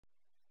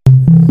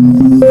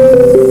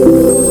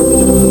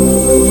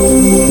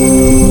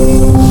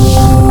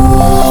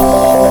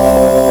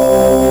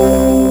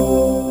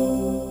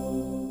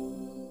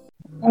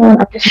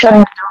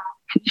shutting the door.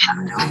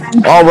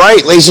 All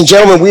right, ladies and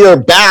gentlemen, we are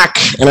back,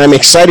 and I'm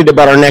excited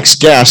about our next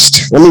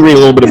guest. Let me read a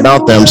little bit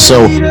about them.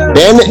 So,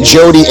 Ben,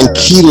 Jody, and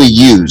Keely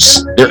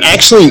Hughes, they're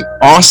actually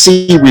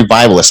Aussie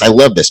revivalists. I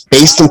love this,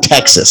 based in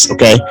Texas,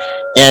 okay?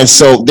 And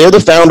so they're the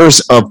founders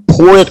of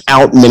Pour It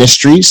Out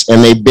Ministries,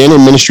 and they've been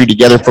in ministry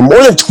together for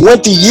more than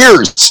 20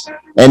 years.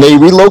 And they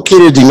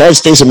relocated to the United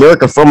States of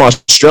America from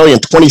Australia in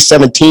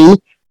 2017.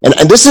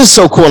 And this is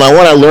so cool, and I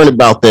want to learn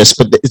about this,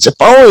 but it's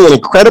following an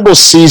incredible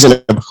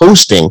season of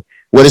hosting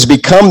what has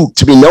become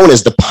to be known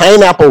as the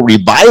Pineapple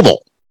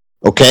Revival,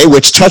 okay,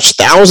 which touched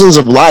thousands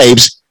of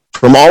lives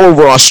from all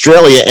over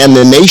Australia and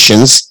the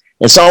nations.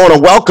 And so I want to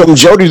welcome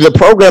Jody to the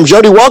program.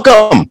 Jody,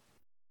 welcome.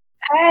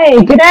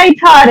 Hey, good day,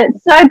 Todd.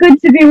 It's so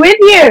good to be with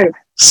you.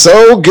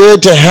 So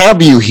good to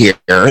have you here,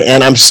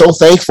 and I'm so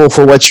thankful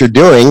for what you're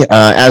doing.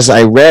 As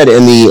I read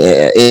in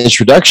the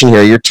introduction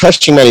here, you're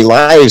touching many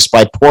lives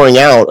by pouring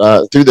out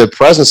through the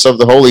presence of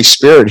the Holy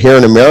Spirit here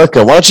in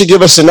America. Why don't you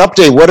give us an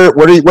update?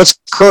 What's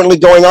currently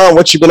going on?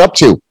 What you've been up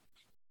to?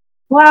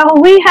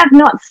 Well, we have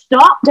not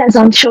stopped, as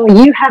I'm sure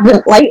you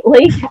haven't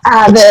lately.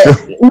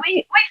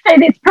 We say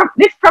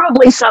this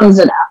probably sums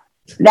it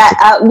up.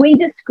 That we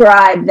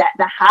describe that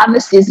the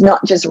harvest is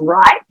not just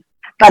ripe,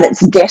 but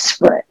it's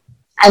desperate.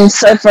 And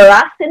so for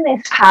us in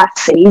this past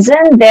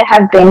season, there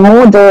have been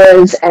more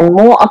doors and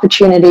more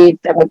opportunities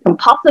than we can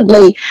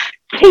possibly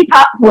keep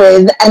up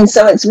with. And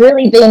so it's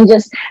really been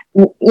just,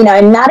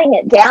 nutting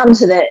it down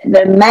to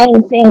the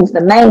main things,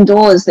 the main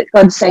doors that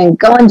God's saying,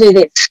 go and do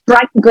this,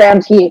 strike the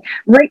ground here,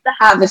 reap the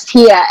harvest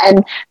here.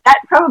 And that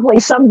probably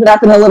sums it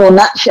up in a little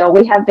nutshell.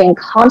 We have been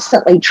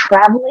constantly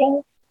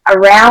traveling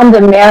around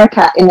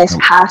America in this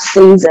past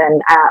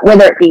season,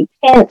 whether it be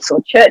tents or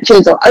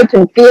churches or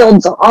open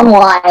fields or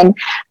online,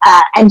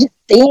 and just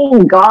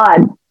seeing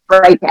God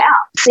break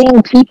out,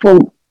 seeing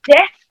people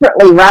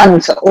desperately run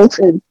to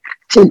altars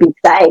to be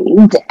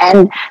saved.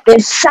 And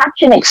there's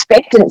such an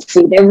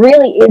expectancy. There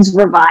really is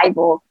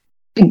revival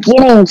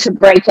beginning to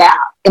break out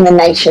in the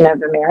nation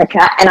of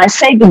America. And I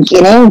say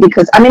beginning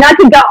because, I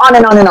could go on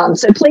and on and on.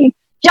 So please,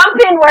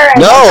 jump in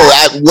wherever.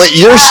 What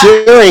you're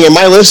sharing, and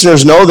my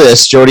listeners know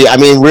this, Jody,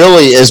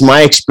 really is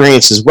my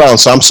experience as well.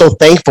 So I'm so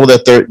thankful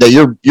that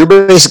you're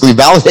basically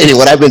validating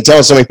what I've been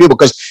telling so many people,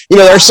 because,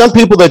 there are some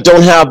people that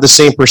don't have the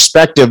same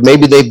perspective.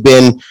 Maybe they've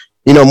been,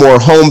 more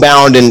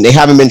homebound and they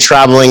haven't been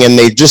traveling, and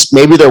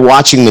maybe they're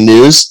watching the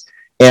news.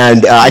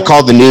 And I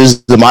call the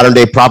news the modern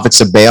day prophets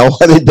of Baal.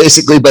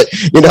 Basically, but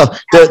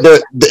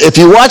if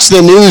you watch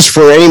the news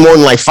for any more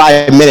than like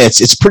 5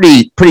 minutes, it's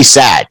pretty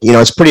sad.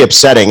 It's pretty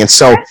upsetting. And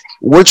so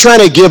we're trying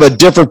to give a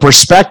different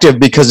perspective,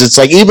 because it's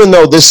like, even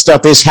though this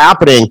stuff is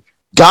happening,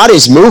 God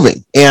is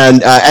moving.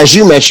 And as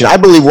you mentioned, I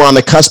believe we're on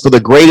the cusp of the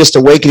greatest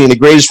awakening, the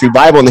greatest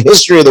revival in the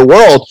history of the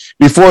world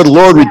before the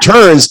Lord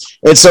returns.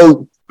 And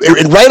so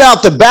right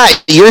out the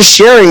bat, you're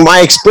sharing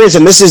my experience,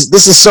 and this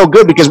is so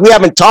good, because we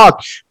haven't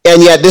talked,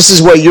 and yet this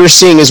is what you're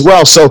seeing as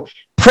well. So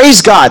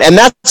praise God, and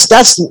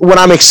that's what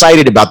I'm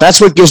excited about. That's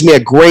what gives me a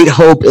great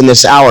hope in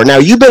this hour. Now,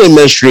 you've been in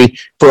ministry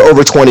for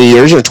over 20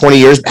 years. 20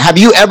 years. Have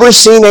you ever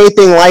seen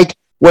anything like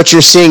what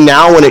you're seeing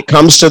now when it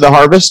comes to the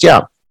harvest?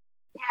 Yeah,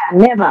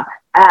 never.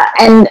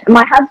 And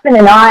my husband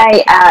and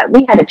I,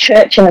 we had a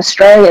church in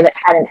Australia that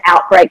had an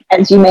outbreak,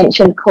 as you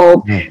mentioned,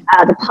 called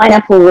the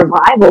Pineapple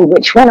Revival,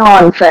 which went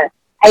on for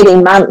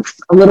 18 months,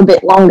 a little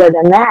bit longer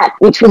than that,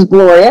 which was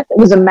glorious. It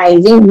was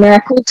amazing.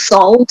 Miracles,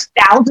 souls,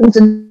 thousands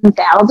and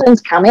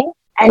thousands coming.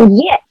 And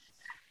yet,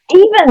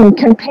 even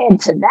compared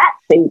to that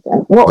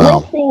season, what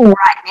we're seeing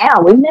right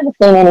now, we've never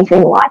seen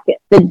anything like it.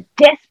 The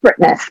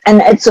desperateness,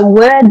 and it's a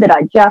word that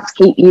I just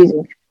keep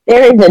using.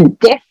 There is a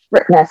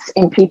desperateness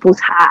in people's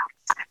hearts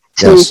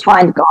to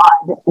find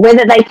God,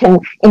 whether they can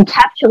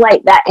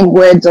encapsulate that in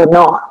words or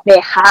not. Their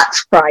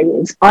heart's cry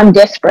is, I'm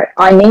desperate.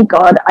 I need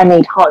God. I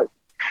need hope.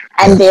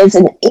 And there's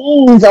an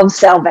ease of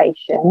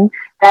salvation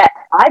that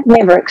I've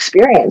never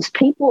experienced.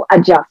 People are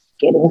just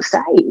getting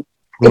saved.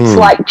 It's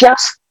like,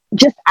 just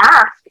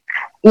ask.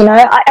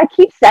 I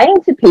keep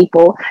saying to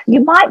people,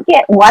 you might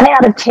get 1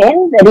 out of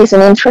 10 that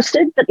isn't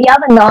interested, but the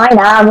other 9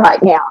 are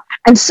right now.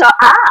 And so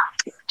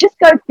ask. Just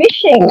go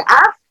fishing.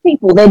 Ask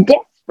people. They're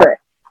desperate.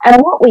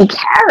 And what we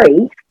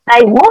carry,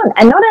 they want.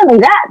 And not only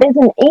that, there's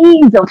an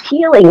ease of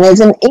healing.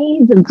 There's an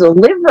ease of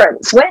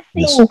deliverance. We're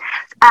seeing,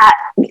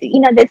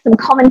 there's some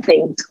common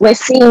things. We're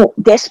seeing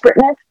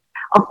desperateness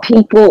of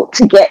people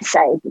to get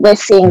saved. We're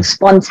seeing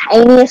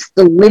spontaneous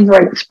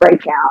deliverance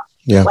break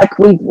out like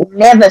we've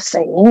never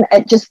seen.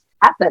 It just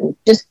happens.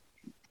 Just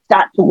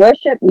start to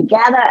worship, you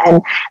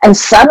gather, and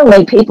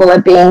suddenly people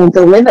are being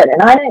delivered.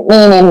 And I don't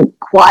mean in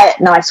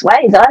quiet, nice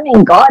ways. I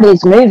mean God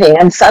is moving,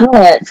 and suddenly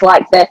it's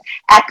like the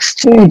Acts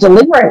 2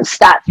 deliverance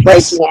starts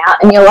breaking out,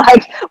 and you're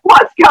like,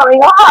 what's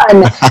going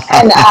on?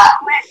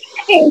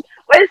 And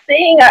we're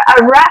seeing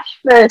a rush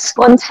for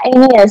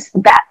spontaneous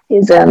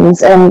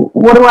baptisms. And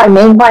what do I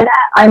mean by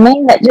that? I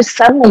mean that just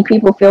suddenly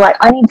people feel like,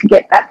 I need to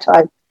get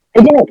baptized.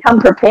 They didn't come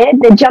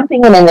prepared. They're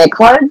jumping in their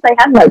clothes. They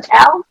have no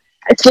towels.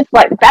 It's just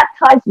like,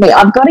 baptize me.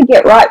 I've got to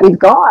get right with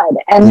God.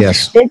 And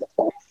there's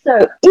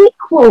also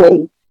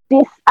equally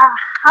this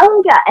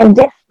hunger and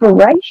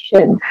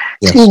desperation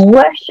to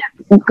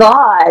worship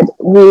God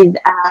with,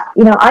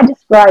 I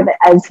describe it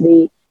as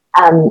the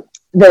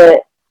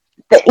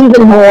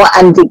even more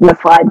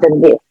undignified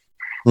than this.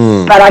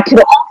 But I could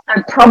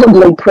also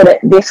probably put it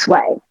this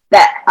way,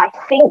 that I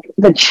think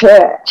the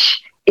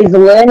church is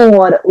learning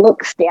what it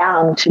looks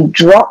down to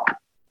drop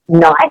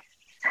nice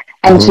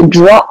and to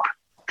drop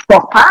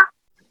proper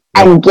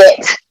and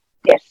get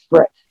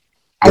desperate.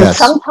 And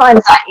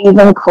sometimes I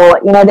even call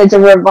it, there's a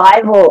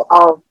revival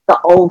of the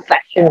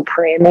old-fashioned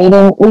prayer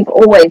meeting. We've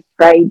always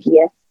prayed,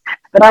 yes,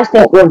 but I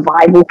think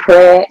revival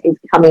prayer is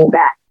coming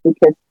back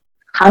because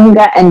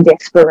hunger and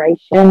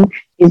desperation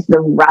is the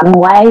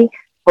runway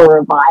for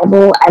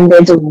revival, and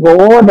there's a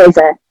roar, there's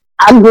a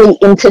ugly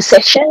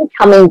intercession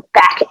coming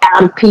back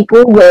out of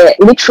people where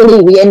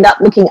literally we end up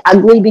looking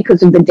ugly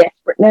because of the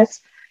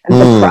desperateness of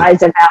the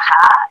cries of our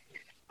heart.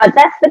 But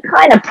that's the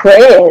kind of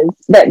prayers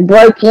that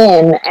broke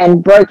in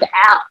and broke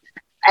out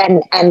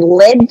and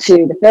led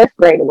to the first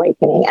Great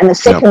Awakening and the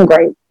second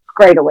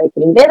Great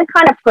Awakening. They're the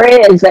kind of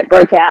prayers that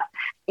broke out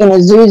in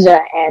Azusa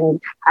and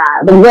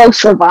the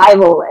Welsh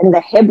Revival and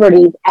the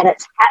Hebrides, and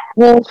it's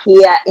happening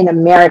here in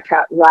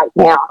America right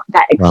now.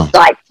 That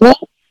excites me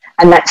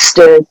and that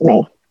stirs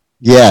me.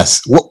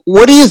 Yes.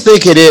 What do you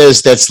think it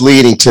is that's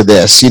leading to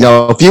this?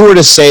 If you were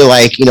to say,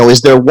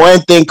 is there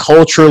one thing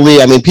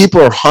culturally? I mean,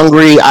 people are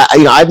hungry.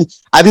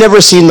 I've never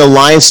seen the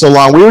line so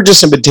long. We were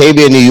just in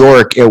Batavia, New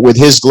York, with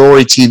His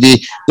Glory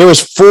TV. There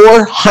was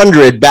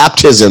 400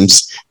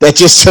 baptisms that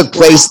just took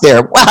place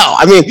there. Wow.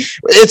 I mean,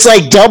 it's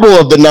like double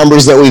of the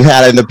numbers that we've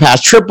had in the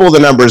past, triple the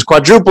numbers,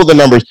 quadruple the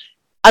numbers.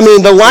 I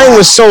mean, the line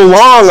was so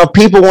long of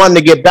people wanting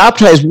to get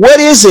baptized. What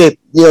is it,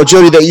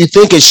 Jody, that you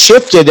think has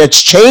shifted,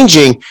 that's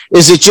changing?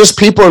 Is it just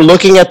people are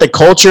looking at the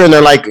culture and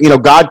they're like,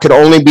 God could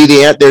only be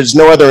the answer? There's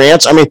no other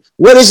answer. I mean,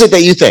 what is it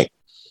that you think?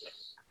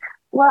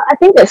 Well, I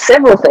think there's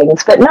several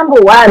things, but number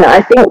one,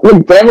 I think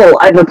the devil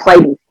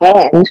overplayed his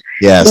hand.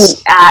 Yes.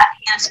 He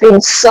has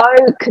been so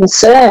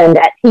concerned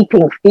at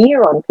heaping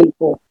fear on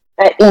people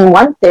that in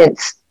one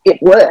sense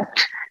it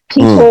worked.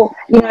 People,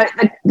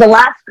 the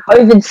last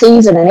COVID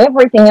season and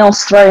everything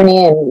else thrown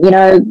in,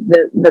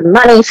 the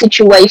money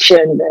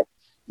situation,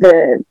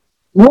 the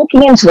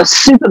walking into a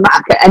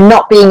supermarket and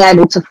not being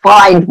able to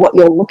find what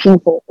you're looking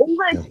for, all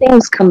those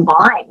things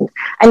combined,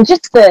 and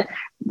just the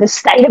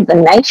state of the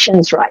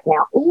nations right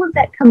now, all of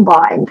that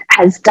combined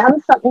has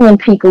done something in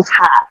people's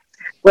hearts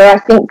where I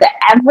think the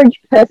average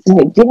person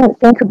who didn't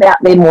think about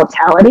their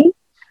mortality,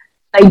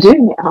 they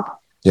do now.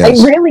 Yes.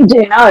 They really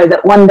do know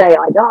that one day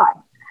I die.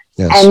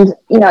 Yes. And,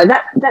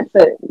 that's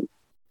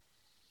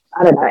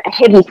a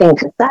heavy thing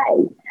to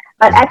say,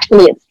 but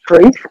actually it's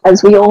truth,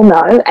 as we all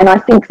know. And I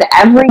think the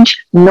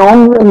average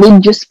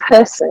non-religious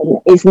person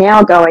is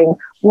now going,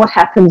 what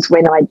happens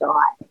when I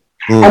die?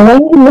 And when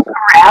you look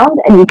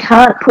around and you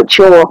can't put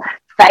your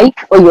faith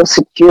or your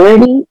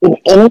security in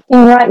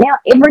anything right now,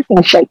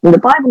 everything's shaking. The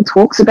Bible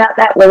talks about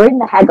that. We're in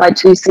the Haggai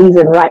 2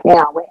 season right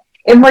now where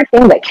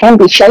everything that can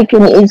be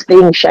shaken is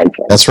being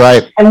shaken. That's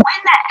right. And when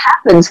that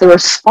happens, the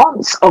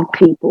response of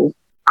people,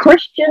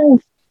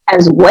 Christians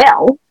as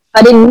well,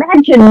 but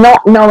imagine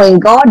not knowing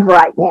God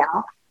right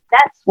now.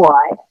 That's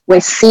why we're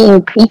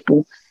seeing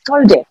people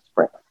so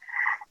desperate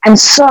and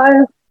so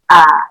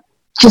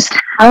just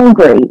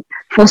hungry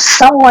for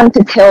someone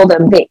to tell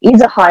them there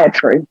is a higher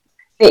truth,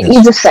 there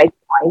is a safe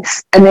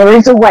place, and there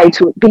is a way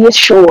to be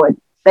assured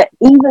that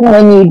even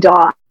when you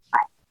die,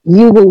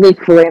 you will live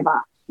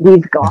forever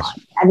with God.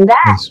 And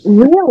that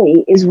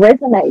really is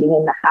resonating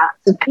in the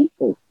hearts of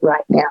people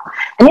right now.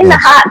 And in the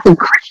hearts of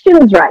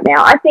Christians right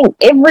now, I think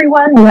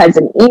everyone who has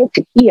an ear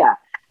to hear,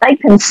 they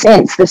can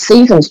sense the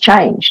season's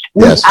changed.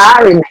 We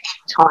are in the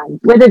end time,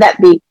 whether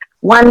that be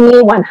 1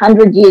 year,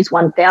 100 years,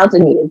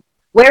 1,000 years.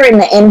 We're in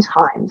the end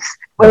times.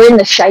 We're in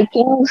the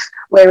shakings.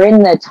 We're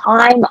in the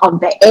time of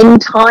the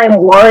end time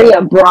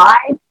warrior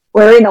bride.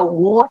 We're in a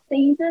war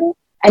season.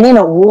 And in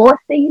a war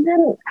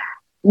season,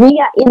 we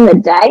are in the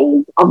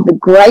days of the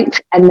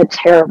great and the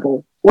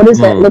terrible. What does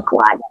that look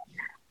like?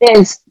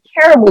 There's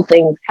terrible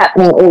things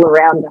happening all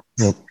around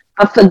us.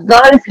 But for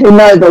those who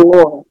know the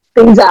Lord,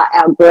 these are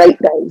our great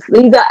days.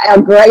 These are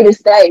our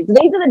greatest days.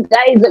 These are the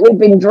days that we've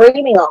been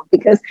dreaming of,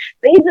 because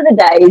these are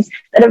the days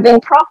that have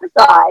been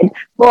prophesied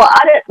for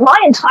my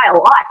entire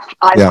life.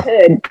 I've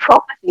heard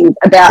prophecies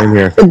about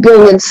the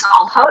billion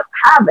soul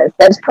harvest.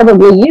 That's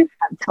probably you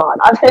have, Todd.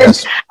 I've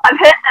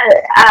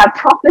heard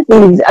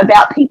prophecies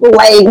about people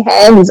laying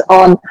hands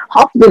on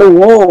hospital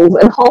walls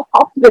and whole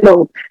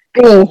hospitals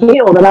being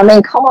healed. And I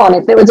mean, come on,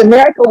 if there was a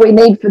miracle we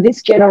need for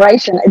this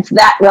generation, it's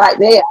that right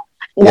there.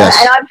 And I've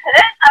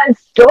heard those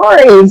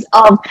stories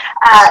of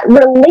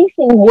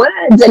releasing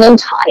words and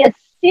entire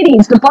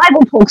cities. The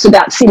Bible talks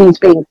about cities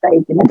being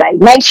saved in a day,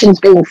 nations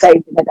being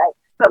saved in a day.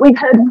 But we've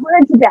heard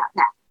words about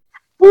that.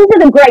 These are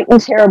the great and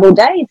terrible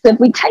days. So if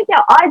we take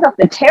our eyes off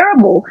the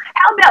terrible,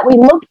 how about we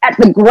look at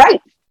the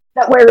great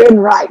that we're in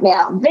right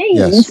now?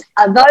 These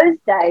are those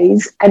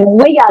days, and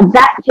we are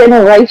that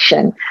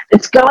generation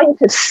that's going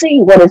to see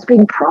what has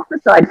been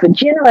prophesied for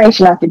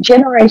generation after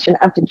generation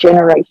after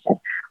generation.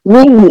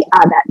 we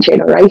are that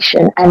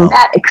generation, and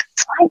that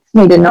excites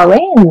me to no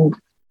end.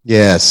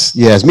 Yes,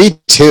 me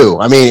too.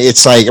 I mean,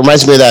 it's like, it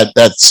reminds me of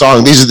that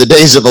song, These Are the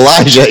Days of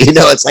Elijah.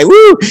 It's like,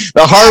 woo,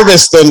 the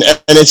harvest, and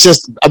it's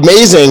just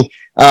amazing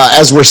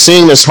as we're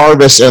seeing this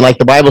harvest, and like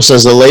the Bible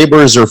says, the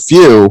laborers are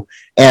few,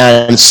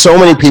 and so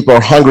many people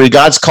are hungry.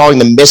 God's calling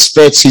the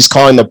misfits. He's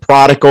calling the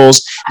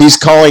prodigals. He's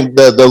calling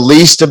the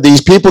least of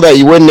these people that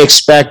you wouldn't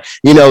expect,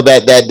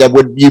 that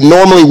would you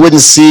normally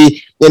wouldn't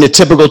see in a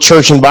typical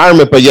church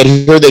environment, but yet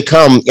here they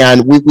come,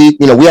 and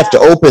we have to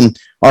open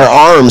our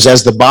arms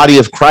as the body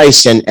of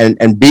Christ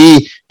and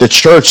be the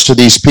church to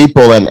these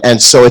people.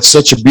 And so it's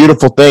such a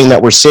beautiful thing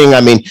that we're seeing.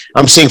 I mean,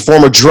 I'm seeing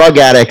former drug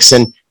addicts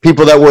and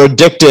people that were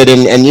addicted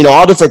and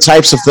all different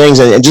types of things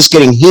and just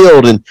getting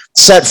healed and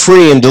set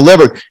free and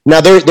delivered.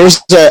 Now there's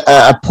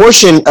a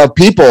portion of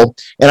people,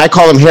 and I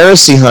call them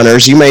heresy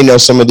hunters. You may know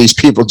some of these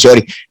people,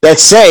 Jody, that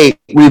say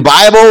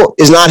revival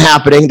is not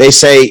happening. They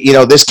say,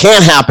 this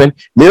can't happen.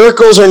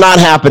 Miracles are not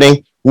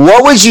happening.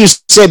 What would you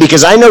say?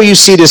 Because I know you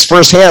see this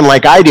firsthand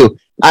like I do.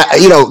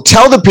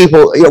 Tell the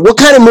people, what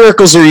kind of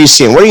miracles are you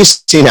seeing? What are you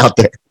seeing out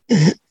there?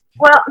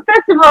 Well,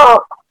 first of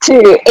all,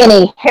 to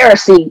any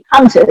heresy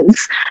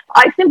hunters,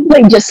 I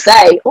simply just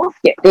say, all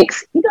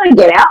skeptics, you got to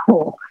get out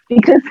more,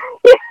 because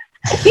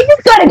you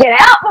just got to get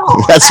out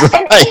more. That's right.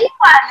 And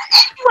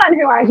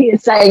anyone who I hear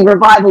saying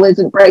revival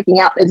isn't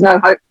breaking out, there's no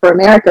hope for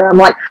America, I'm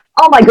like,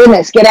 oh my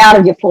goodness, get out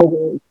of your four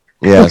walls.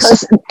 Yes.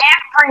 Because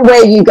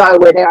everywhere you go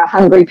where there are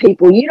hungry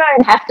people, you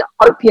don't have to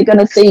hope you're going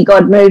to see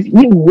God move.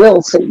 You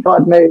will see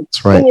God move.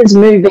 That's right. He is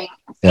moving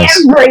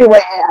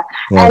everywhere.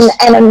 Yes.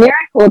 And a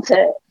miracle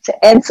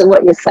to answer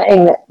what you're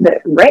saying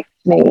that wrecked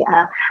me.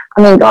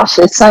 Gosh,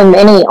 there's so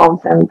many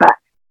of them, but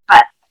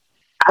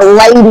a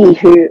lady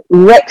who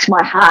wrecked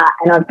my heart,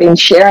 and I've been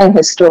sharing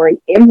her story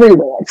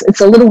everywhere. It's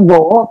a little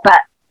raw,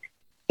 but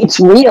it's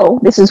real.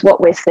 This is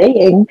what we're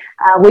seeing.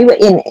 We were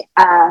in...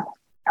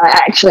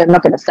 Actually, I'm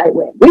not going to say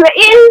where. We were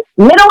in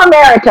Middle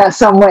America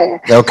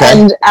somewhere.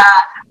 Okay.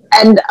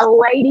 And a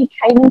lady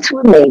came into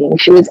a meeting.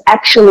 She was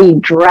actually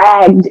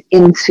dragged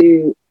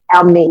into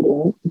our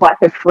meeting by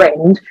her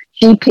friend.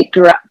 She picked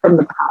her up from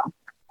the pub.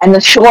 And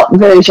the short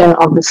version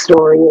of the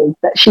story is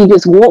that she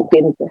just walked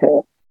into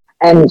her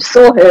and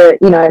saw her,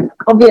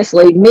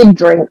 obviously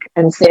mid-drink,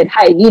 and said,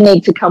 hey, you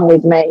need to come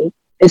with me.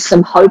 There's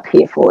some hope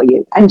here for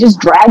you. And just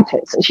dragged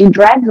her. So she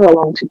dragged her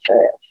along to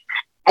church.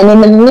 And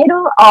in the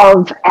middle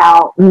of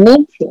our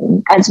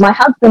meeting, as my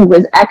husband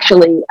was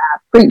actually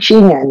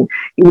preaching and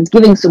he was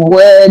giving some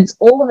words,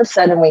 all of a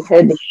sudden we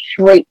heard this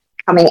shriek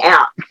coming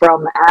out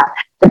from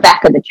the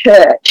back of the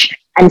church.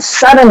 And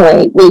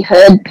suddenly we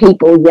heard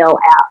people yell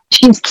out,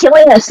 she's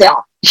killing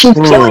herself. She's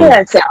killing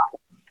herself.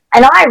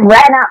 And I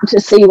ran up to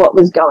see what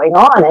was going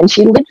on. And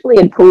she literally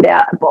had pulled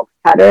out a box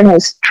cutter and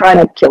was trying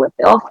to kill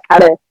herself,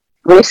 cut her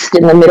wrist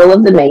in the middle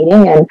of the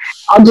meeting. And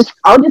I'll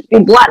just be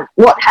blunt.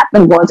 What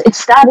happened was it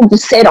started to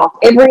set off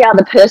every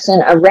other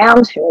person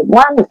around her.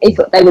 One, if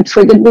they were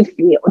triggered with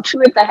fear, or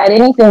two, if they had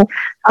anything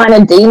kind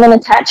of demon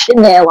attached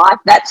in their life,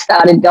 that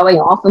started going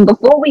off. And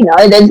before we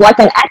know, there's like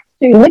an Act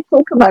 2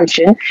 literal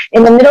commotion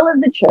in the middle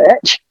of the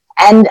church.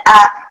 And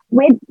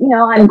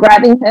I'm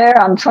grabbing her.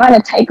 I'm trying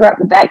to take her up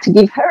the back to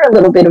give her a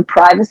little bit of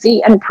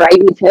privacy and pray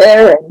with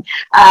her. And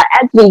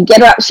as we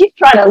get her up, she's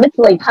trying to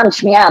literally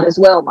punch me out as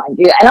well, mind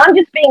you. And I'm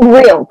just being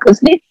real, because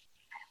this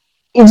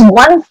is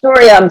one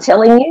story I'm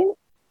telling you,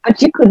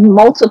 but you could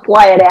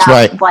multiply it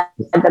out by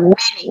the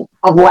many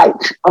of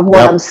weight of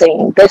what I'm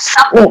seeing. There's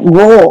something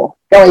raw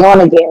going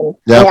on again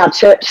in our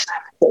church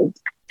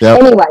services.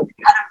 Anyway, to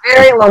cut a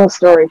very long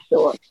story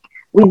short,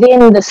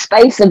 within the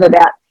space of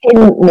about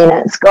 10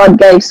 minutes, God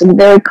gave some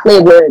very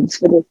clear words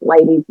for this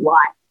lady's life.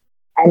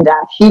 And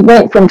she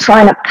went from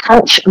trying to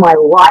punch my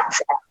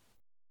lights out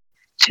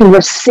to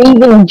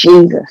receiving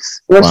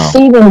Jesus,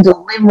 receiving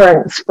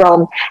deliverance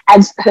from,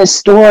 as her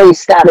story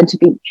started to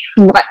be,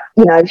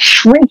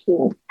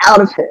 shrieking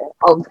out of her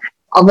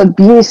of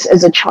abuse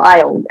as a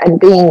child, and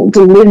being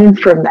delivered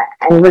from that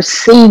and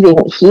receiving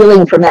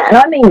healing from that. And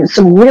I mean,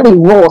 some really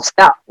raw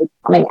stuff was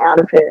coming out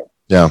of her.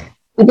 Yeah.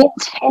 Within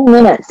 10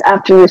 minutes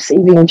after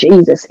receiving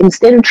Jesus,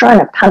 instead of trying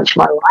to punch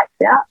my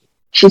lights out,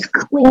 she's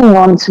clinging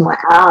on to my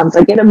arms.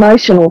 I get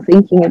emotional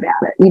thinking about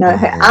it.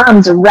 Her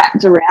arms are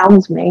wrapped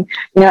around me.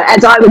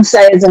 As I would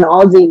say as an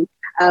Aussie,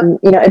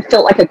 it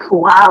felt like a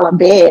koala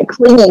bear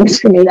clinging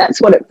to me.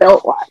 That's what it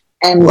felt like.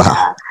 And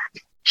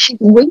she's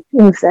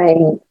weeping,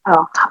 saying,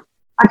 oh,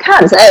 I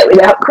can't say it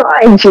without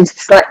crying. She's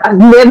just like, I've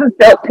never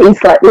felt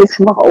peace like this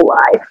my whole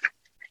life.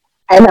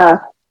 And,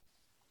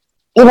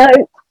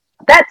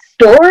 that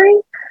story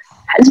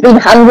has been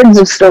hundreds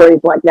of stories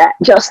like that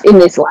just in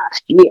this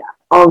last year,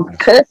 of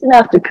person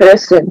after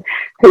person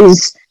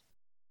who's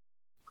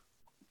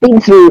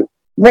been through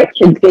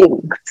wretched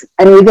things,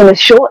 and within a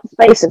short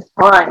space of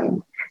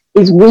time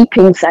is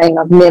weeping, saying,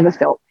 I've never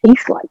felt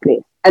peace like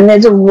this. And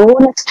there's a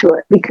rawness to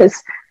it,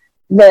 because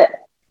the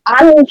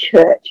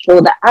unchurched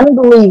or the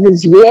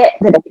unbelievers yet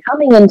that are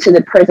coming into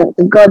the presence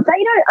of God,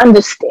 they don't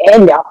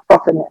understand our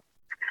properness.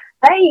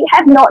 they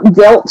have not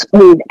dealt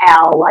with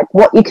our, like,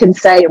 what you can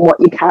say and what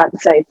you can't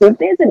say. So if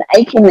there's an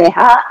ache in their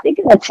heart, they're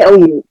going to tell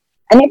you.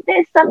 And if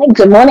there's something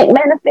demonic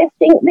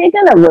manifesting, they're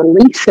going to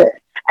release it.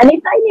 And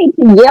if they need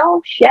to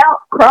yell, shout,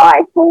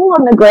 cry, fall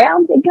on the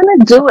ground, they're going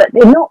to do it.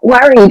 They're not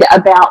worried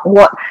about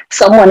what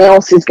someone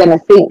else is going to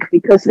think,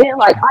 because they're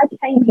like, I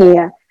came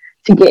here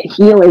to get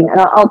healing.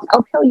 And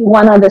I'll tell you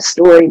one other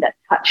story that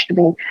touched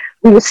me.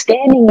 We were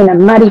standing in a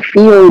muddy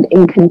field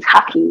in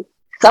Kentucky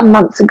some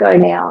months ago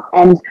now,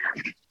 and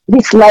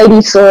this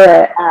lady saw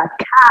a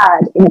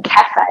card in a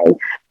cafe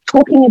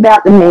talking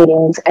about the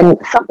meetings, and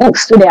something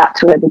stood out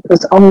to her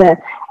because on the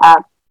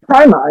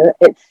promo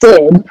it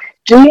said,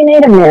 "Do you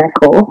need a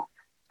miracle?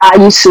 Are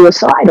you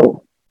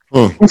suicidal?"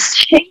 And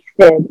she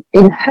said,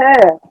 in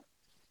her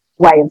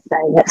way of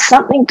saying it,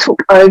 something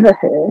took over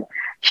her.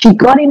 She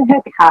got in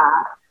her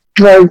car,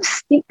 drove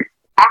 6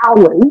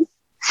 hours.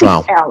 6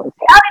 Wow. hours.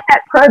 How did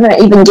that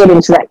promo even get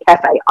into that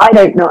cafe? I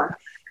don't know.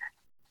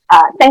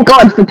 Thank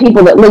God for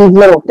people that leave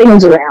little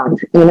things around,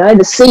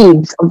 the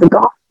seeds of the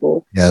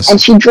gospel. Yes.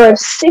 And she drove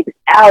 6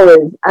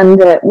 hours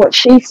under what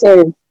she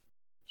says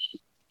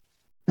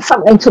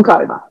something took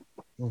over.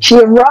 She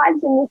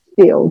arrives in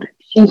this field.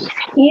 She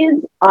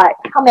hears,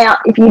 come out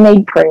if you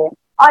need prayer.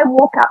 I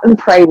walk up and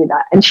pray with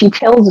her, and she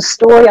tells a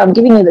story. I'm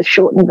giving you the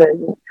shortened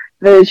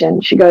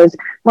version. She goes,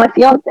 "My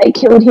fiance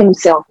killed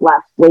himself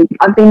last week.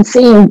 I've been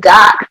seeing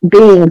dark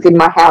beings in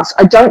my house.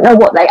 I don't know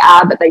what they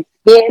are, but they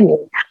scare me.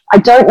 I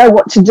don't know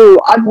what to do.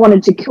 I've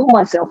wanted to kill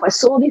myself. I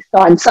saw this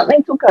sign.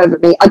 Something took over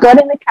me. I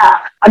got in the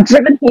car. I've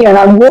driven here, and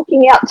I'm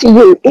walking out to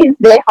you. Is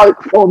there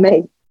hope for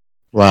me?"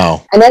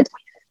 Wow. And as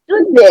we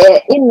stood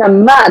there in the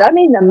mud, I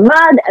mean the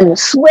mud and the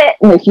sweat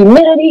and the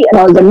humidity, and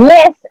I was a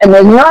mess, and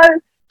there's no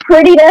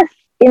prettiness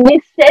in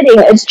this setting.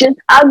 It's just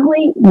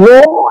ugly,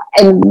 raw,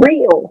 and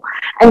real.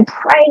 And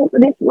praying for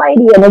this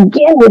lady, and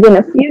again within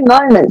a few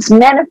moments,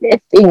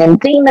 manifesting and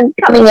demons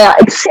coming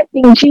out,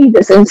 accepting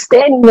Jesus, and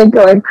standing there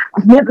going,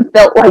 "I've never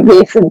felt like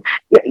this." And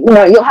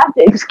you'll have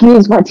to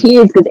excuse my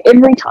tears, because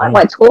every time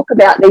I talk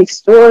about these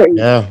stories,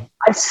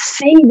 I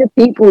see the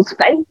people's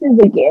faces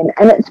again.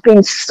 And it's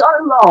been so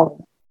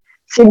long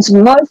since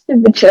most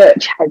of the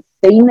church has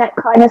seen that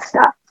kind of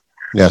stuff.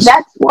 Yes.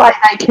 That's why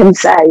they can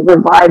say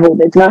revival,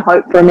 there's no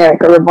hope for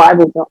America,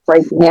 revival's not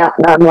breaking out.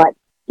 And I'm like,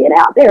 get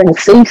out there and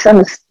see some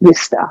of this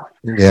stuff.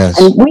 Yes.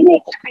 And we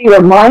need to be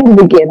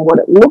reminded again what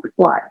it looks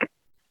like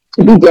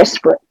to be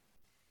desperate,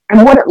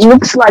 and what it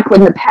looks like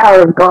when the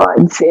power of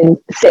God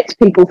sets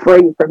people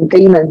free from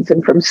demons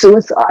and from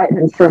suicide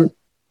and from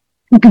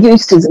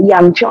abuse as a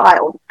young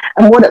child,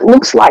 and what it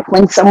looks like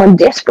when someone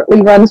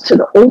desperately runs to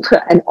the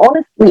altar and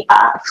honestly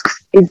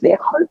asks, "Is there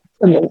hope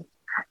for me?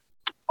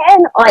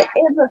 Can I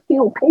ever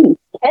feel peace?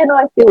 Can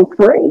I feel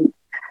free?"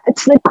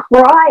 It's the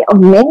cry of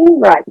many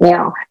right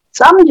now.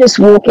 Some just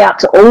walk out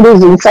to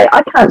altars and say,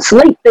 "I can't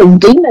sleep. There's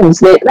demons."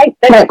 They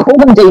don't call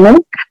them demons.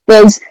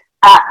 There's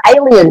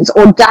aliens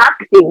or dark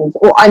things,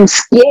 or I'm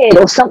scared,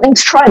 or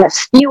something's trying to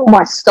steal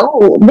my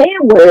soul.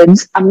 Their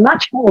words are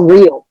much more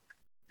real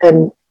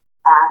than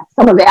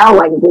some of our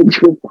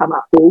language we've come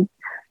up with.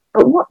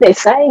 But what they're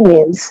saying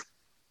is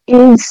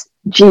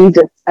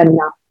Jesus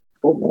enough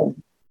for me?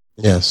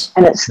 Yes.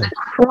 And it's the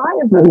cry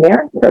of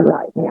America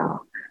right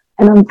now.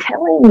 And I'm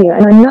telling you,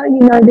 and I know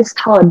you know this,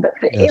 Todd, but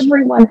for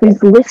everyone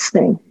who's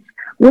listening,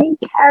 we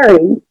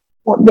carry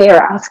what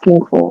they're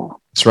asking for.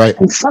 That's right.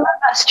 And some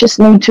of us just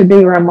need to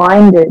be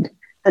reminded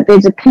that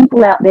there's a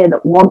people out there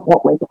that want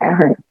what we're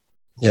carrying.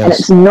 Yes. And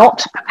it's not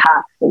the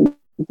past season.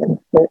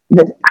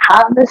 The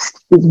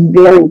harvest is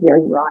very,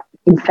 very ripe.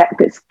 In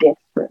fact, it's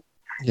desperate.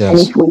 Yes.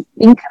 And if we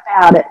think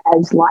about it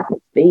as like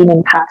it's been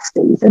in past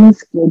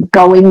seasons, we're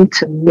going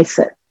to miss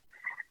it.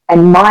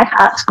 And my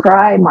heart's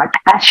cry, my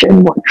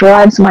passion, what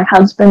drives my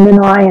husband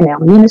and I in our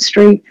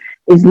ministry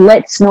is,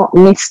 let's not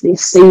miss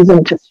this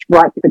season to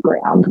strike the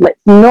ground. Let's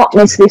not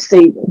miss this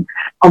season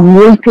of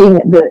reaping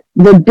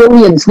the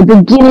billions, the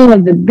beginning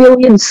of the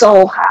billion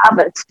soul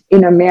harvest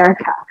in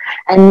America.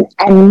 And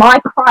my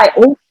cry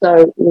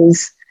also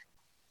is,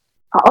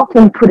 I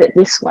often put it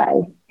this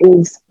way,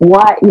 is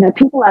why,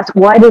 people ask,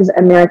 why does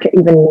America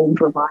even need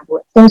revival?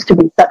 It seems to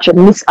be such a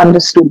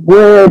misunderstood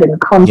word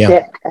and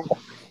concept. Yeah. And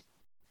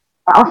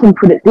I often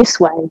put it this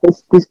way,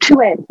 there's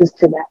two answers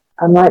to that.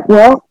 I'm like,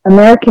 well,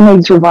 America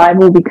needs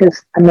revival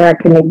because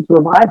America needs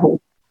revival.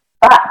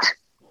 But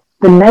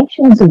the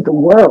nations of the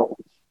world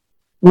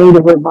need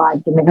a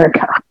revived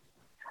America.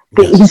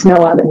 There is no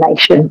other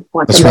nation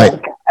like America.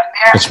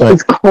 Right. America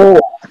is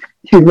called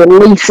to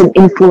release and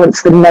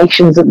influence the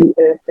nations of the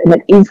earth. And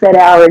it is that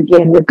hour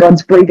again where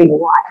God's breathing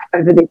life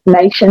over this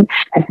nation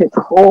and her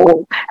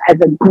call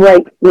as a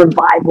great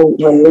revival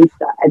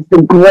releaser, as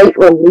the great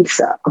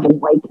releaser of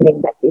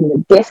awakening, that in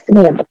the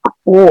destiny of the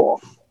core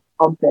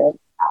of the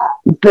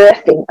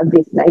birthing of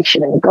this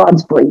nation, and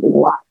God's breathing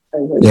life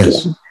over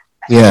again.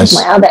 Yes.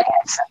 My other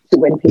answer to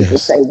when people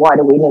say, why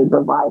do we need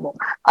revival?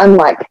 I'm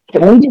like,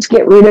 can we just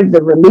get rid of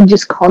the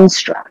religious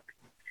construct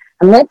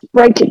and let's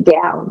break it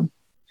down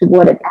to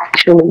what it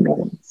actually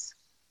means?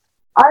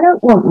 I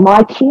don't want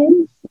my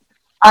kids,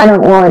 I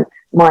don't want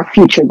my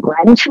future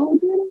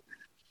grandchildren.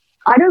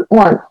 I don't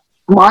want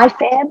my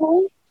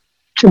family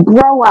to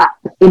grow up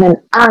in an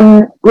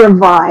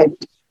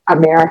unrevived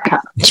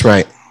America. That's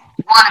right.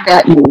 What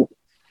about you?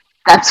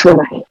 That's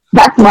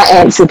my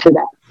answer to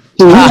that.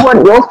 Do you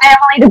want your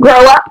family to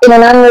grow up in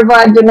an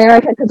unrevived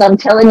America? Because I'm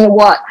telling you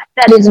what,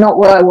 that is not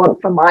what I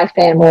want for my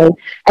family.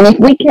 And if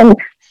we can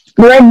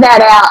spread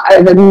that out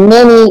over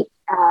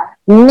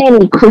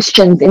many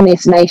Christians in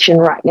this nation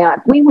right now,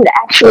 if we would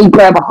actually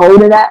grab a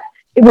hold of that,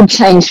 it would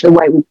change the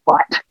way we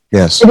fight.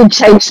 Yes. It would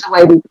change the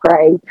way we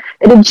pray.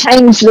 It would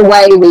change the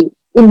way we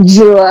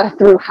endure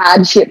through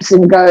hardships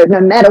and go,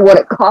 no matter what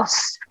it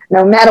costs,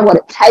 no matter what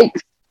it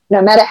takes,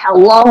 no matter how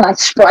long I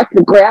strike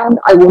the ground,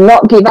 I will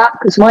not give up,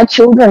 because my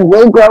children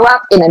will grow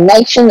up in a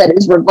nation that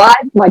is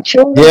revived. My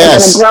children are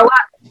going to grow up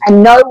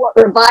and know what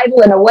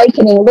revival and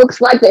awakening looks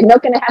like. They're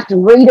not going to have to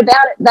read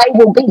about it. They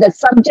will be the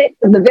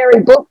subject of the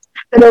very books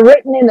that are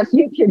written in the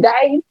future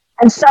days.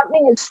 And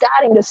something is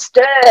starting to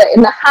stir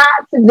in the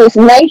hearts of this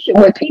nation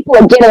where people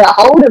are getting a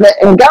hold of it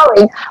and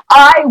going,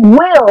 I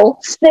will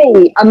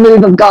see a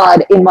move of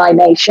God in my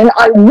nation.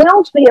 I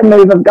will see a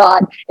move of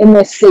God in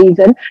this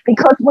season,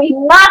 because we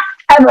must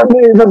have a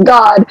move of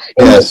God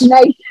in this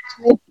nation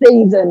this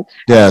season.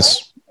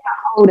 Yes. Get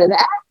a hold of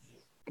that.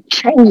 It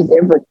changes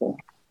everything.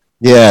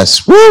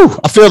 Yes. Woo!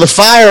 I feel the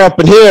fire up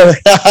in here.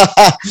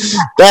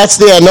 That's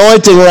the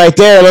anointing right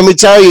there. Let me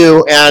tell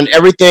you, and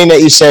everything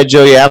that you said,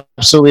 Jody, I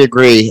absolutely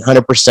agree,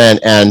 100%.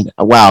 And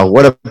wow,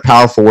 what a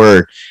powerful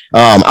word.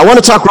 I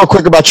want to talk real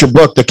quick about your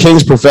book, The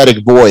King's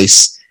Prophetic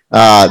Voice.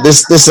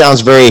 This sounds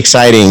very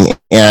exciting.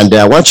 And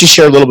why don't you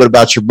share a little bit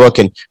about your book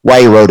and why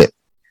you wrote it?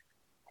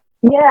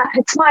 Yeah,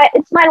 it's my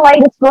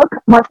latest book.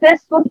 My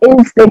first book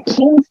is The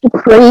King's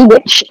Decree,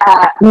 which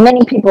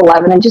many people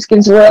love, and it just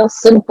gives real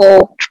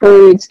simple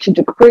truths to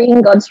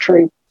decreeing God's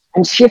truth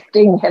and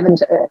shifting heaven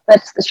to earth.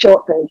 That's the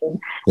short version.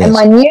 Yes. And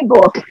my new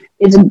book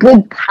is a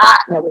good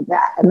partner with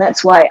that, and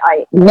that's why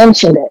I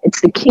mentioned it.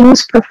 It's The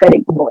King's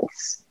Prophetic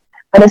Voice,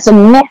 but it's a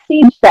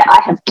message that I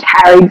have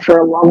carried for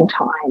a long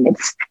time.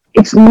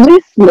 It's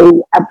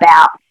loosely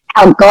about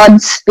how God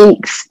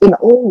speaks in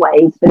all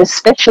ways, but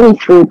especially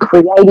through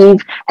creative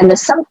and the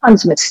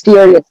sometimes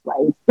mysterious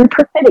ways, through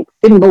prophetic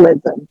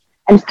symbolism,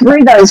 and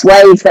through those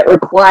ways that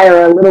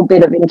require a little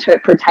bit of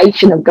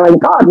interpretation of going,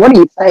 God, what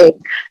are you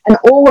saying? And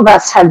all of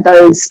us have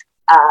those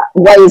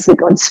ways that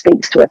God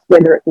speaks to us,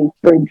 whether it be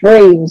through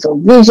dreams or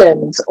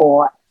visions,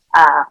 or,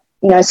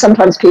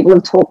 sometimes people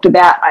have talked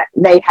about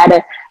they had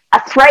a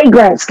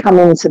fragrance come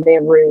into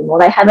their room, or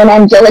they have an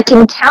angelic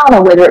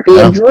encounter, whether it be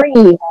a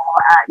dream,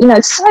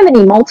 or, so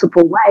many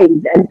multiple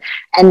ways.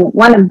 And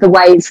one of the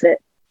ways that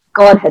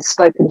God has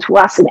spoken to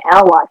us in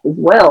our life as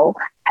well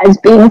has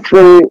been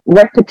through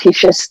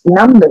repetitious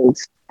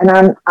numbers. And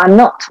I'm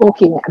not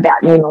talking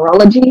about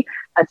numerology.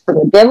 That's from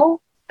the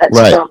devil. That's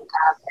from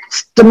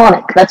it's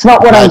demonic. That's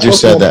not what I'm talking about. Glad you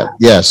said that.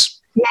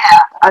 Yes. Yeah,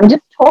 I'm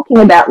just talking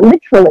about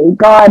literally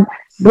God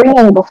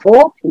bringing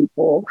before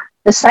people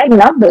the same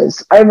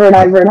numbers over and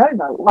over and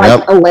over,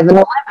 like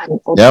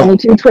 1111 or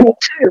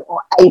 2222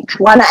 or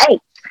 818.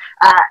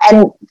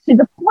 And to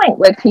the point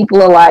where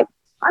people are like,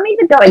 I'm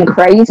either going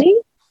crazy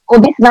or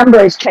this number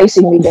is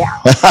chasing me down.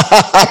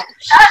 That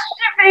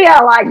should be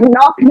a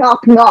knock,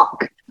 knock,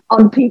 knock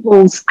on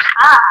people's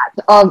heart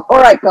of, all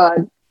right,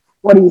 God,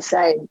 what are you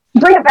saying?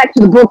 Bring it back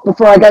to the book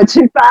before I go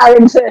too far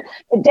into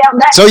down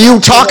that. So you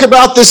talk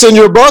about this in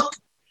your book?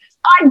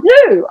 I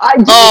do.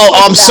 Oh,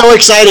 I'm so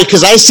excited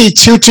because I see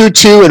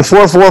 222 and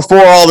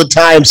 444 all the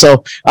time.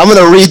 So I'm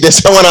going to read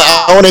this.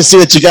 I want to see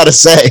what you got to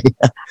say.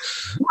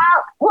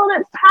 Well,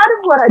 that's part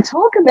of what I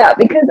talk about,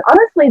 because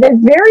honestly, there's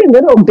very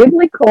little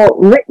biblical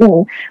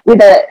written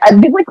with a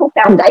biblical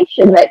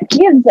foundation that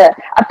gives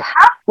a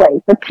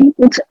pathway for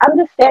people to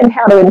understand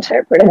how to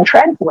interpret and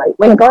translate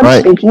when God's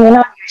speaking in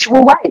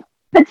unusual ways,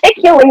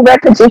 particularly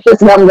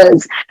repetitious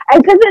numbers.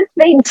 And because it's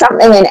been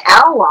something in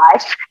our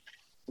life,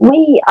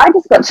 I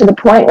just got to the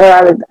point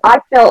where I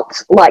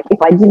felt like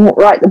if I didn't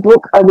write the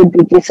book, I would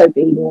be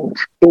disobedient,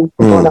 is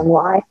the bottom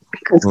line,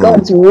 because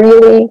God's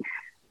really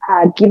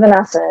given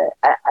us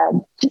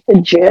just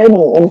a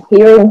journey in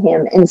hearing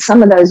him in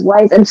some of those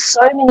ways. And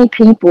so many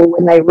people,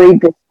 when they read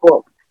this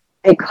book,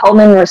 their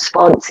common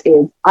response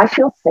is, I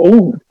feel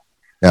seen.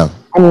 Yeah.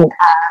 And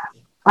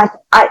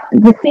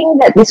the thing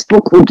that this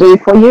book will do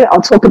for you,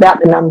 I'll talk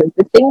about the numbers.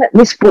 The thing that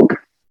this book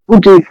will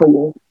do for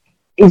you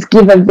is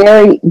give a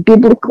very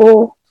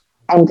biblical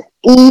and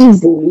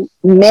easy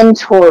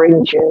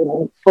mentoring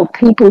journey for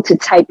people to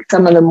take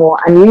some of the more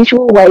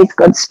unusual ways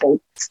God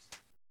speaks,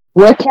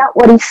 work out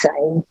what he's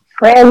saying,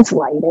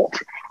 translate it,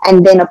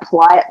 and then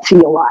apply it to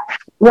your life,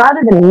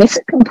 rather than miss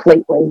it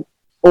completely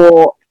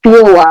or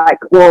feel like,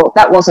 well,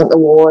 that wasn't the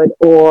Lord,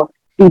 or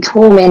be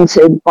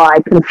tormented by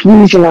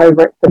confusion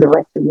over it for the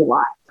rest of your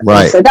life.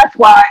 Right. So that's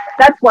why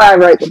I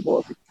wrote the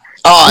book.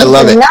 Oh, I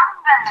love it.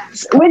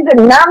 With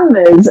the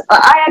numbers,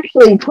 I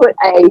actually put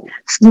a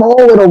small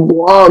little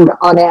blog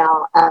on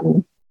our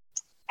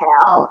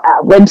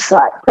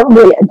website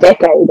probably a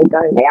decade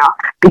ago now,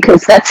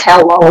 because that's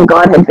how long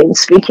God had been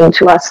speaking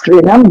to us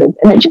through numbers.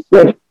 And it just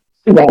went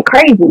It went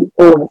crazy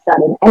all of a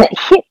sudden. And it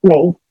hit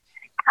me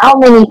how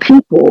many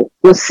people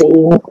were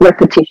seeing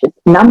repetitious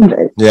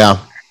numbers. Yeah.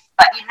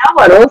 But you know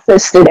what also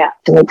stood out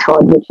to me,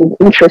 Todd, which is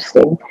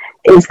interesting,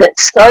 is that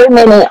so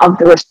many of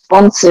the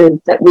responses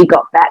that we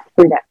got back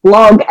through that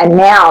blog, and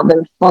now the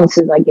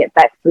responses I get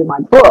back through my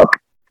book,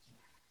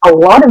 a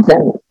lot of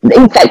them,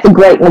 in fact, the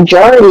great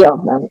majority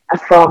of them, are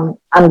from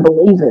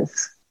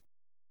unbelievers.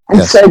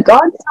 And so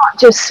God's not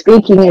just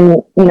speaking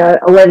in,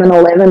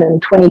 11:11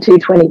 and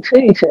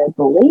 22:22 to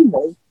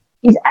believers.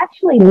 He's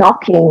actually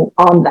knocking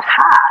on the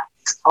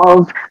hearts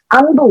of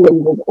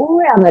unbelievers all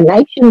around the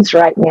nations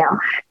right now.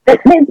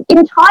 That there's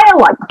entire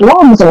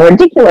blogs and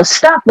ridiculous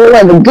stuff all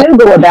over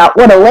Google about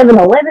what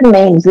 11:11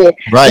 means. The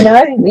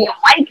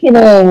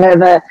awakening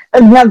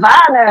of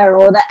Nirvana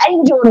or the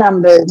angel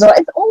numbers. Or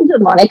it's all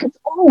demonic. It's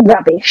all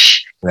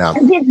rubbish. Yeah.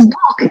 And this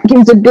book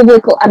gives a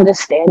biblical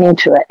understanding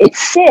to it. It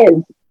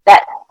says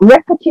that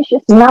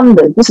repetitious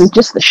numbers. This is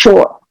just the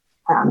short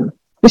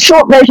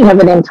version of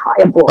an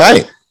entire book.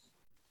 Right.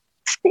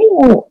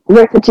 Seeing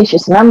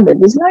repetitious numbers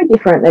is no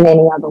different than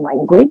any other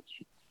language.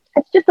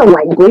 It's just a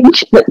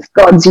language that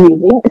God's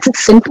using. It's a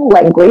simple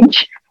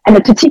language,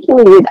 and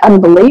particularly with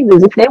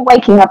unbelievers, if they're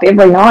waking up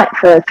every night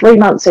for 3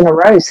 months in a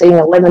row seeing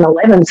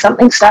 11:11,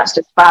 something starts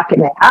to spark in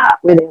their heart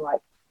where they're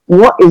like,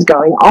 what is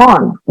going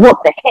on? What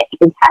the heck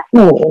is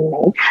happening in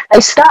me? They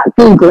start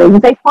Googling,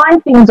 they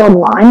find things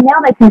online. Now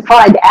they can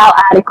find our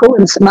article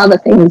and some other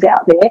things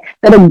out there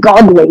that are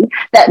godly,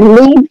 that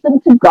leads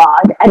them to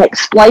God and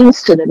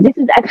explains to them, this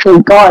is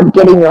actually God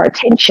getting your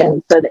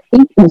attention so that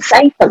he can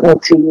say something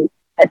to you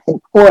that's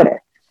important.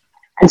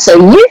 And so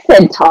you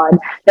said, Todd,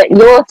 that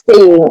you're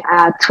seeing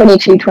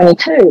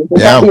 22:22.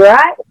 Would that be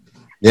right?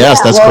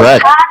 Yes, that's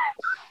correct.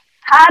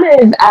 Part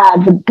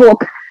of the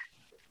book,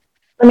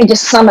 let me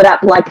just sum it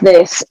up like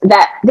this,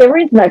 that there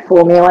is no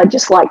formula,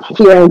 just like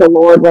hearing the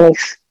Lord when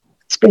he's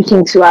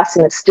speaking to us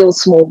in a still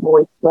small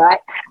voice, right?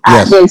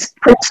 There's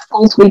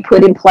principles we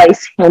put in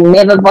place. He'll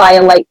never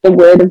violate the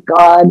word of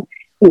God.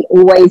 He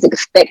always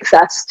expects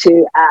us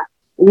to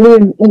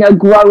live,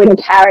 grow in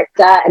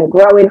character and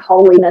grow in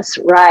holiness,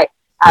 right?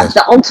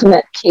 The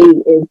ultimate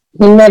key is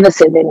he never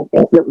said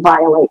anything that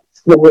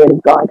violates the word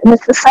of God. And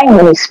it's the same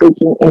when he's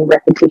speaking in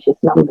repetitious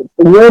numbers.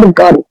 The word of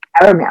God is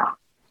paramount.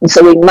 And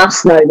so we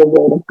must know the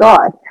word of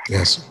God.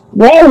 Yes.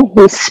 When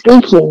he's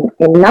speaking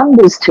in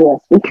numbers to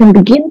us, we can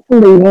begin to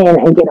lean in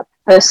and get a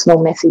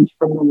personal message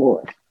from the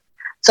Lord.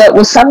 So it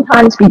will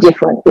sometimes be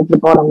different with the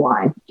bottom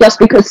line. Just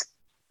because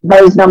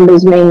those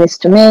numbers mean this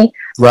to me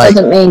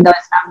doesn't mean those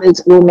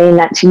numbers will mean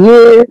that to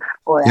you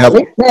or our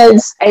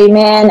listeners.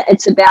 Amen.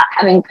 It's about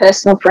having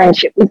personal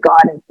friendship with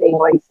God and seeing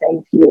what he's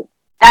saying to you.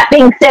 That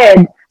being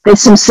said, there's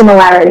some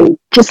similarity,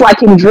 just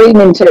like in dream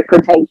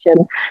interpretation.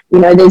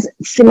 There's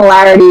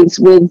similarities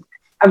with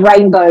a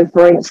rainbow,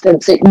 for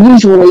instance. It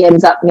usually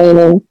ends up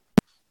meaning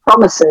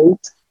promises,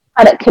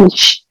 but it can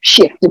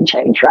shift and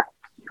change, right?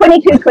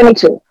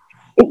 22:22.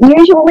 It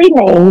usually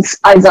means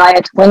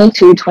Isaiah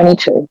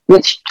 22:22,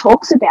 which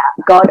talks about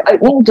God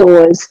opening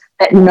doors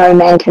that no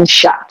man can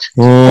shut,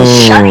 and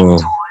shutting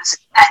doors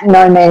that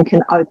no man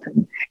can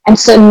open. And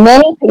so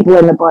many people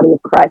in the body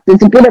of Christ,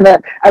 there's a bit of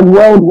a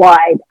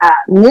worldwide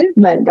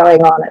movement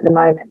going on at the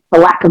moment, for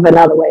lack of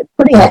another way of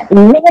putting it.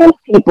 Many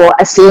people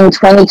are seeing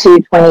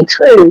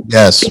 22:22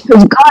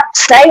 because God's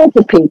saying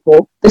to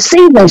people, the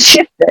season's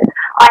shifted.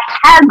 I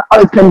have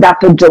opened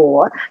up a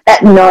door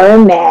that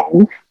no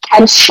man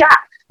can shut,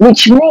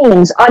 which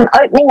means I'm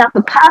opening up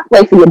a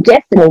pathway for your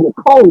destiny, your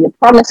call, your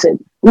promises.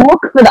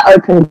 Look for the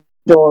open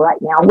door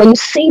right now. When you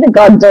see the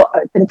God door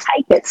open,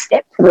 take it,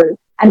 step through,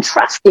 and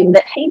trust him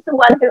that he's the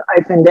one who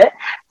opened it.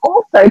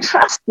 Also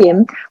trust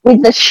him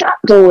with the shut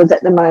doors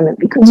at the moment,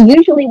 because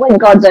usually when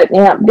God's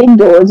opening up big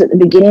doors at the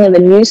beginning of a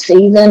new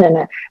season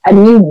and a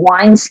new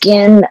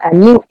wineskin, a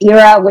new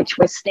era, which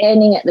we're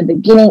standing at the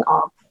beginning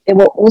of, there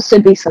will also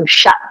be some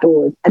shut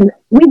doors. And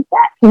with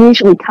that can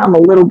usually come a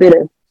little bit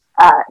of,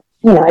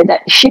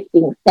 that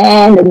shifting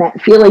sand and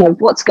that feeling of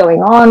what's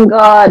going on,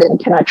 God, and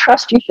can I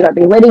trust you? Should I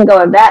be letting go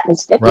of that and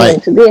stepping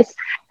into this?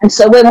 And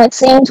so when we're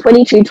seeing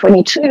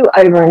 22:22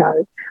 over and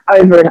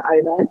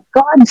over,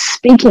 God's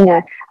speaking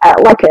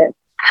like a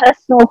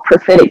personal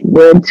prophetic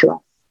word to us.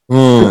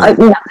 I'm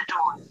opening up the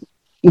doors.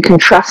 You can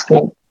trust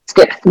me.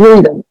 Step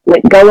through them.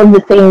 Let go of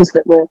the things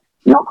that were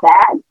not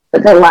bad,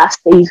 but they're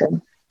last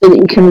season, so that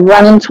you can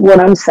run into what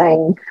I'm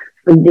saying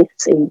for this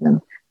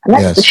season. And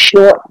that's the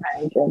short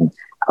version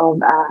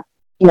of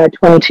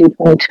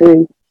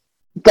 22:22.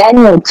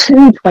 Daniel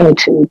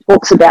 2:22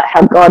 talks about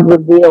how God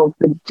reveals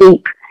the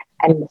deep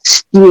and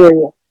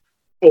mysterious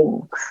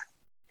things.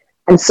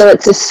 And so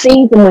it's a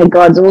season where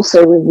God's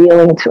also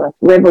revealing to us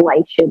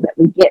revelation that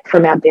we get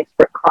from our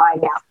desperate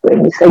crying out to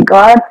him. We say,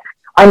 God,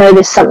 I know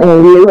there's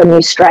something new, a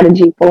new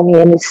strategy for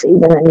me in this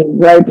season, a new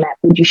roadmap.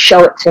 Would you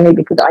show it to me?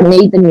 Because I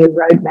need the new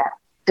roadmap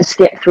to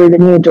step through the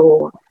new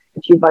door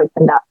that you've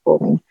opened up for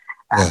me.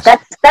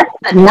 That's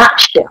the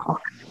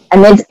nutshell.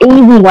 And there's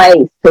easy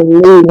ways to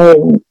lean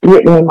in,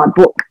 written in my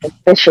book,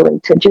 especially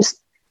to just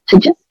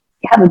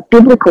you have a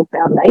biblical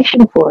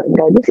foundation for it and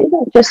go, this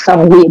isn't just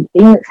some weird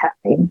thing that's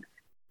happening.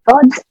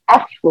 God's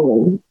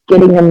actually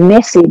getting a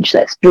message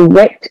that's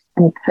direct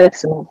and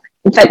personal.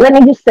 In fact, let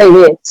me just say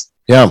this.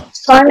 Yeah.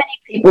 So many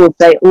people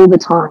say all the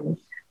time,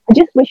 I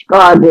just wish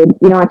God would,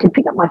 I could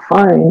pick up my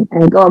phone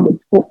and God would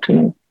talk to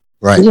me.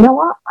 Right. And you know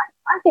what?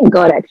 I think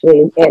God actually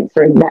is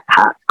answering that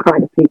heart cry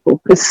to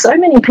people, because so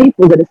many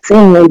people that are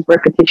seeing these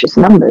repetitious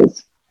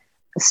numbers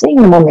are seeing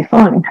them on their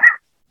phone.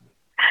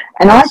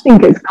 And I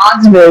think it's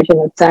God's version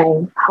of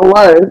saying,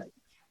 hello,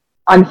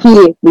 I'm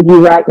here with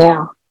you right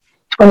now.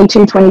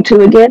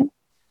 2222 again,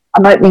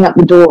 I'm opening up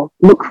the door.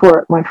 Look for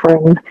it, my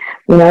friend.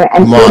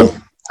 And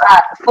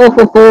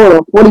 444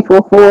 or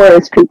 444,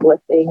 as people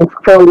are saying.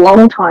 For a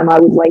long time, I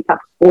would wake up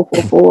at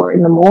 444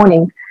 in the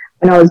morning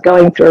when I was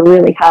going through a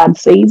really hard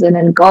season,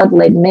 and God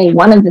led me.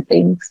 One of the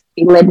things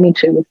He led me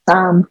to was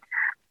Psalm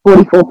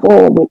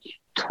 44:4, which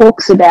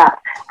talks about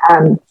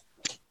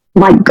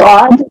my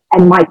God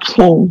and my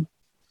King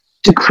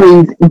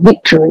decrees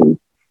victory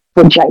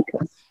for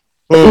Jacob.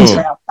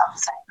 Israel, I'm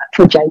saying, but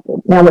for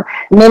Jacob. Now,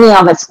 many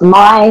of us,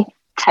 my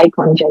take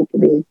on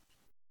Jacob is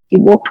he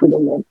walked with a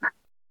limp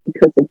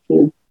because of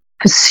his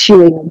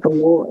pursuing of the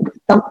Lord.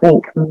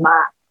 Something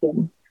marked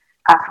him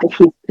after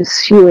his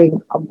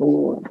pursuing of the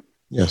Lord.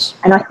 Yes.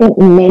 And I think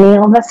many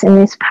of us in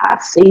this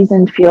past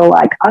season feel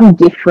like I'm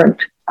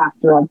different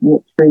after I've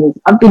walked through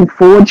this. I've been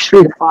forged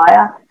through the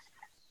fire,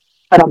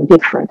 but I'm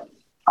different.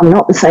 I'm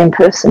not the same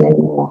person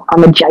anymore.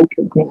 I'm a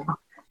Jacob now.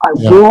 I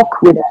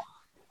walk with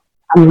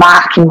a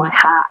mark in my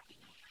heart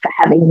for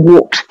having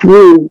walked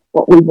through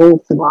what we've all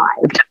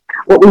survived,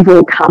 what we've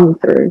all come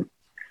through.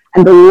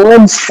 And the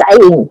Lord's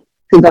saying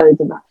to those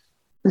of us,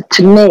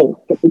 to me,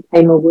 it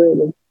became a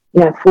word of,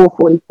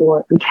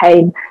 444, it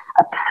became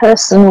a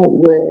personal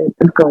word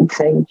of God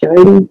saying,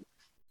 Jody,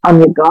 I'm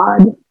your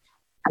God, and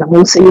I'm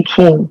also your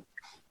King,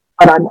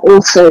 but I'm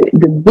also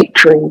the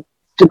victory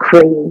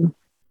decreeing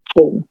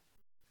King.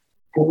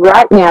 And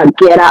right now,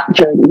 get up,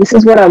 Jody. This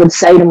is what I would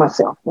say to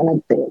myself when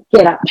I'd say it.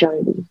 Get up,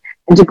 Jody,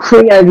 and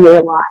decree over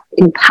your life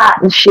in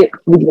partnership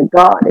with your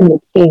God and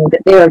your King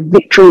that there are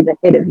victories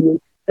ahead of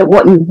you, that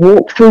what you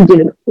walked through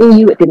didn't fool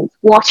you, it didn't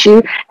squash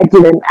you, it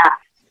didn't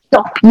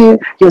stop you.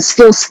 You're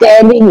still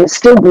standing, you're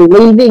still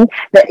believing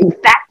that, in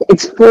fact,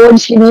 it's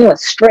forged in you a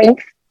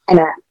strength and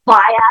a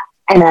fire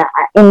and an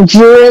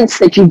endurance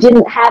that you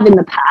didn't have in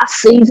the past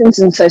seasons.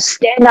 And so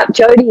stand up,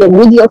 Jody, and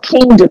with your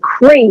King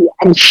decree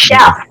and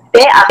shout,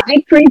 there are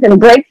victories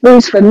and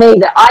breakthroughs for me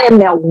that I am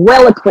now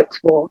well equipped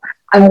for,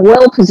 I'm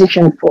well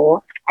positioned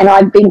for, and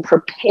I've been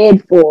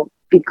prepared for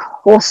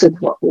because of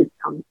what we've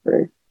come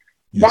through.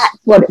 Yes. That's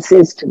what it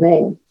says to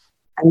me.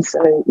 And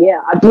so,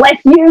 I bless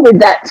you with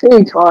that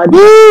too, Todd.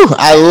 Woo,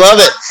 I love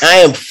it. I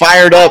am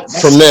fired up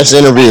from this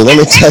interview. Let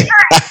me tell you.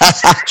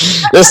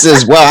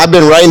 I've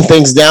been writing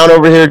things down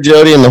over here,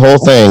 Jody, and the whole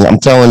thing. I'm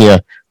telling you.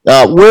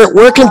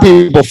 Where can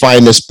people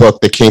find this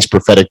book, The King's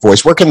Prophetic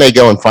Voice? Where can they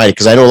go and find it?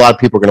 Because I know a lot of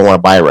people are going to want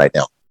to buy it right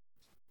now.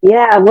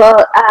 Yeah,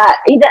 well,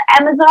 either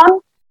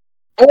Amazon,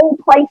 all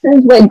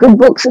places where good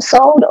books are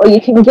sold, or you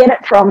can get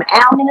it from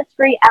our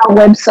ministry, our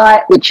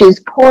website, which is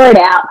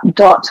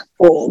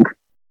pourit.org.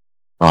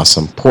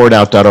 Awesome.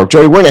 Pourit.org.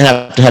 Jody, we're going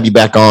to have you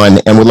back on,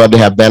 and we'd love to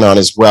have Ben on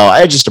as well.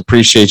 I just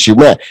appreciate you.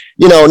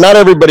 Not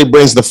everybody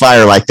brings the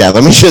fire like that.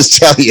 Let me just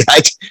tell you,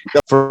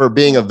 for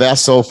being a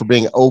vessel, for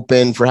being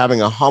open, for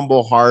having a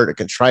humble heart, a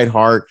contrite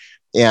heart.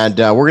 And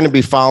we're going to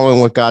be following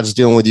what God's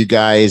doing with you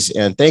guys.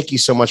 And thank you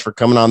so much for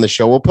coming on the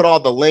show. We'll put all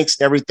the links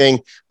and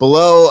everything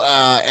below.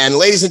 And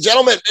ladies and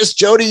gentlemen, this is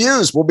Jody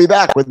Hughes. We'll be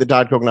back with the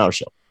Todd Coconato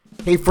Show.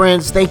 Hey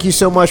friends, thank you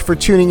so much for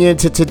tuning in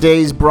to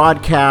today's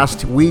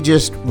broadcast. We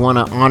just want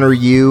to honor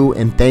you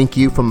and thank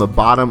you from the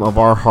bottom of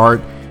our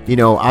heart.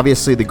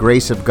 Obviously the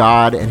grace of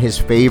God and His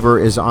favor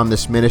is on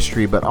this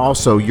ministry, but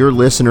also your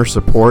listener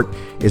support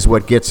is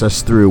what gets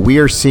us through. We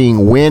are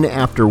seeing win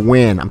after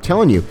win. I'm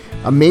telling you,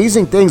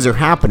 amazing things are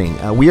happening.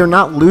 We are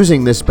not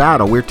losing this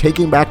battle. We're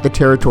taking back the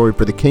territory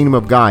for the kingdom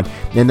of God,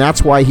 and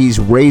that's why He's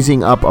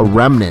raising up a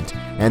remnant,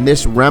 and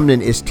this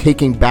remnant is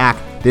taking back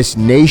this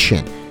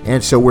nation.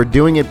 And so we're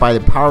doing it by the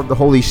power of the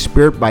Holy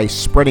Spirit, by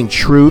spreading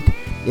truth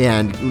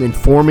and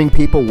informing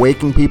people,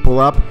 waking people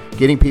up,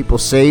 getting people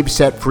saved,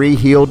 set free,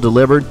 healed,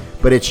 delivered.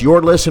 But it's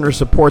your listener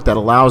support that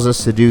allows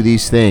us to do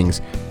these things.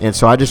 And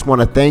so I just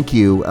want to thank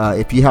you.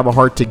 If you have a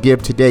heart to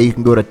give today, you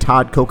can go to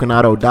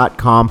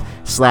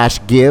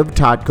toddcoconato.com/give,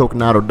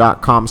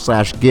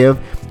 toddcoconato.com/give,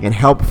 and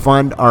help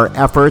fund our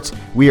efforts.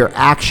 We are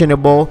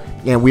actionable,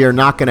 and we are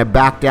not going to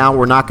back down.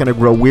 We're not going to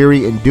grow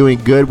weary in doing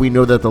good. We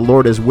know that the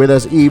Lord is with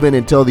us even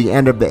until the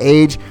end of the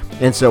age.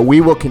 And so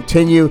we will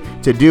continue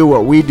to do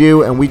what we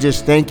do. And we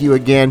just thank you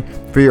again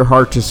for your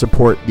heart to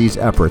support these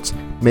efforts.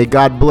 May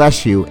God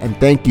bless you, and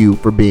thank you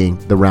for being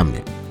the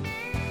remnant.